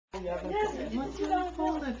the other thing. What did I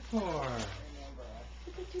hold it for?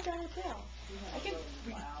 It's a $2 bill. I can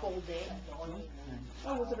fold it.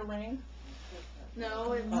 Oh, was it a ring?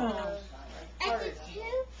 No, it's It's a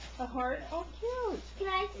tooth. a heart. Oh, cute. Can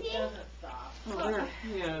I see? Oh, there.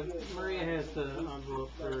 Yeah, Maria has the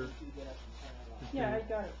envelope for. Yeah, I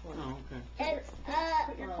got it for you. Oh, okay. It's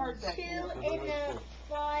Put your card back 2 in. and a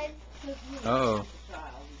 5. Oh,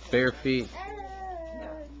 bare feet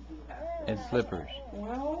and slippers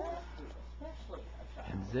Well,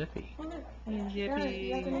 and zippy. And Eric, you have any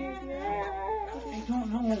Yippee. idea? I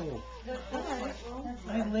don't know.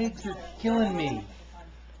 My legs are killing me.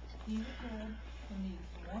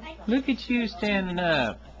 Look at you standing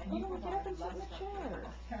up. Oh, no, get up and sit in the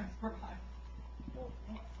chair.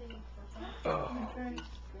 Oh.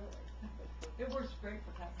 It works great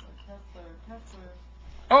for Tesla.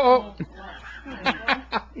 Oh.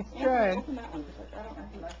 He's trying. Open that one, because I don't know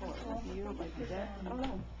who that's for. You don't like that? Oh,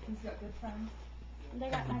 no. He's got good friends. They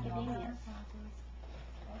got macadamias.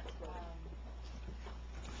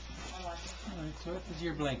 Alright, so what does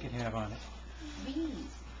your blanket have on it? Bees.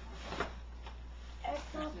 It's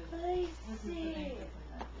so spicy.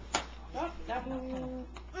 Oh, that one.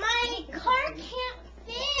 My car can't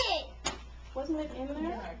fit. Wasn't it in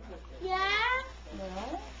there? Yeah?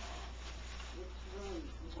 No.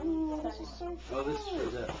 Oh, this is so cute. Oh, this is for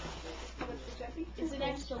the. It's an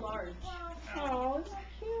extra large. Oh, it's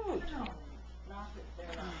cute.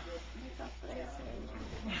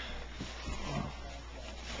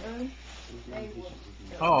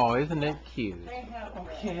 Oh, isn't it cute?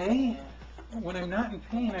 Okay. When I'm not in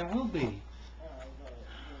pain, I will be.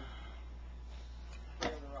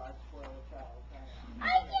 I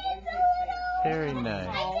get the Very nice.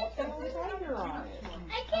 Oh, it's got a tiger on it.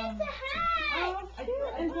 I get the hat. Oh,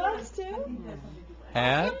 cute. And gloves, too.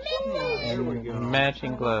 Hat There we and go.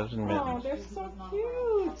 matching gloves and Oh, mittens. they're so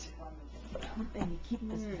cute. And you keep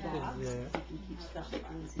this box. Yeah. You can keep stuff that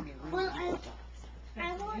goes in your room. Well,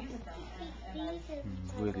 I want to keep these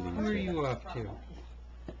and Wiggity. Where are you off to?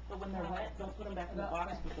 But when they're wet, don't put them back in the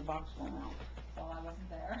box, because the box will melt. While I wasn't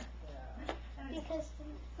there. because the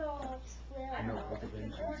frogs will.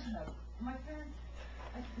 My parents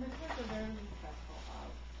are very respectful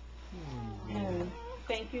of. And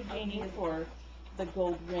thank you, Jeannie, for the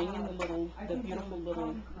gold ring and the beautiful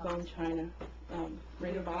little bone china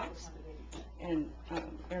ring box. And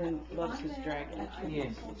Aaron loves his dragon.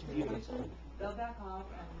 Yes, it's beautiful. They'll back off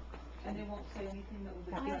and they won't say anything that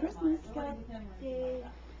would. Happy Christmas, guys.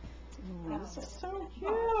 Oh, this is so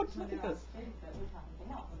cute. Look at this.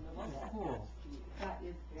 Cool.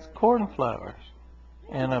 It's cornflowers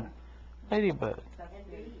and a ladybug.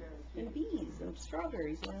 And bees and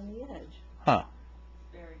strawberries around the edge. Huh.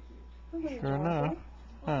 Very cute. Sure enough.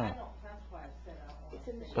 Huh. It's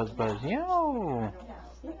in the Buzz buzz. Yo.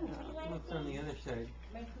 Yeah, What's on the other side?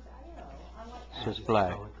 It's just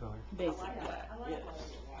black. Solid color. basically that, yes.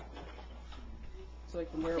 So I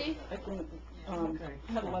can wear, I can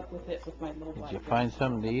cuddle up with it with my little black Did you dress. find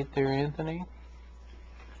something to eat there, Anthony?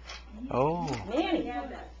 Oh, Nanny.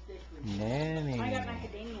 Nanny. I got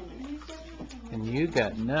macadamia in it. And you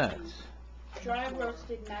got nuts. Dry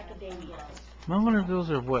roasted macadamias. I wonder if those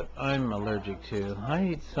are what I'm allergic to. I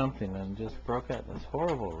ate something and just broke out this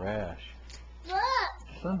horrible rash. Look!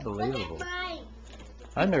 It's unbelievable. Look at mine.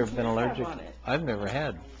 I've never been allergic. on it? I've never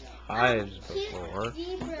had hives before.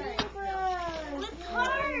 Zebras. With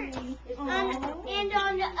hearts. And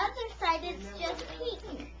on the other side, it's just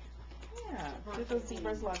pink. Yeah. Do those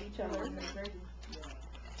zebras love each other?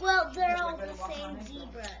 Well, they're all the same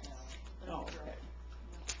zebras. Oh, okay.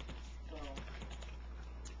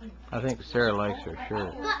 I think Sarah likes her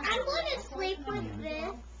shirt. But I want to sleep with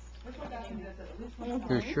this.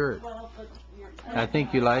 Your shirt. I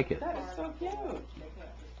think you like it. That is so cute. Can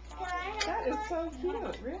I have That is one? so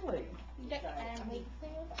cute, really.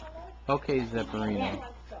 Okay, Zepparino.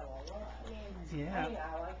 Yeah.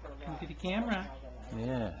 Look at the camera.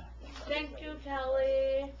 Yeah. Thank you,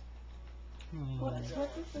 Kelly. What is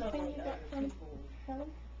the thing you got from Kelly?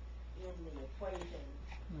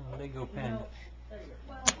 Oh, Lego pen.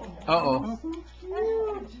 Uh-oh.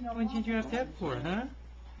 What'd you drop that for, huh?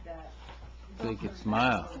 So you could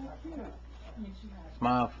smile.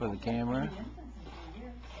 Smile for the camera.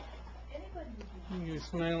 You gonna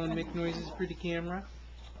smile and make noises for the camera?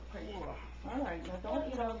 All right, now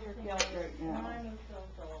don't eat all of your jelly right now.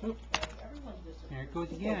 Oop. There it goes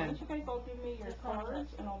Why again. don't you guys all give me your cards,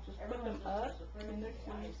 and I'll just put them up in the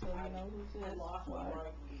tree so you know whose is what.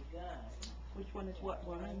 Which one is what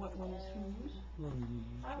one, and what one is whose.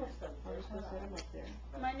 I'll just set them up there.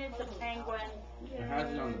 Mine is the penguin. It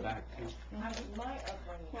has it on the back too. Well, I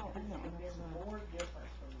know, that's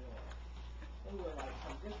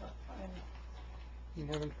You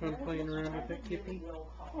having fun playing around with that Kippy? Oh,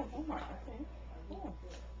 Walmart, okay. Cool.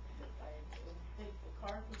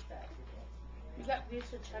 You got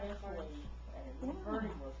Visa check cards.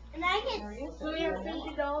 And I get So we have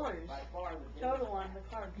 $50 total on the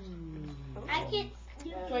cards. I get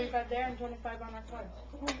 25 there and 25 on our cards.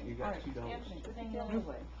 You got $2. Everything else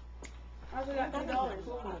away. I also got $2.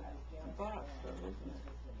 Box, though, isn't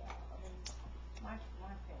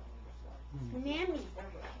it? Nanny.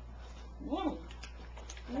 Whoa.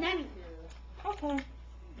 Nanny. Okay.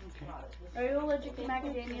 Are you allergic to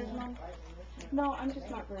macadamias, Mom? No, I'm just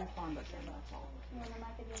not very fond of them, that's all. You want a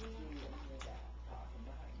macadamia?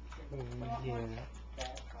 Yeah.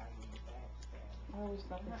 I always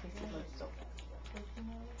thought they tasted like soap.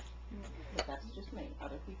 But that's just me.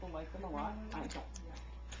 Other people like them a lot. I don't.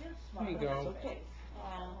 There you It's go. okay.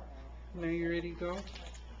 Now you ready to go?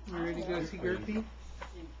 You ready to go see Gerpie?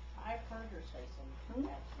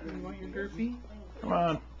 You want your Gerpie? Come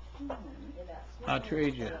on. I'll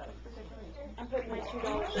trade you. I'm putting my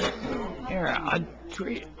 $2 Here,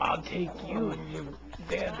 I'll take you and you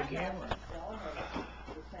dad the camera.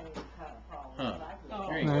 Huh.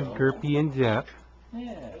 There you There's go. Gerpie and Jeff.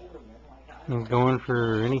 Yeah. He's going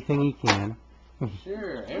for anything he can.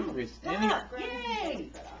 Sure.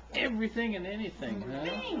 Everything and anything, huh?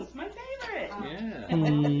 Thanks, my favorite.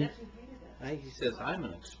 Yeah. He says I'm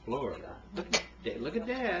an explorer. Look at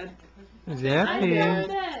Dad. Zap Hi, is.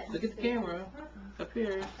 Dad. Look at the camera. Up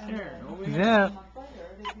here. There. Over here. Zap.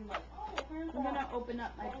 I'm gonna open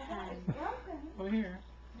up my pen. Over here.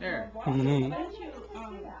 There. Why don't you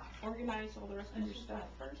organize all the rest of your stuff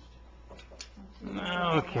first?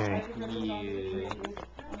 Okay. Yeah.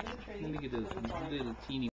 Let me get those little teeny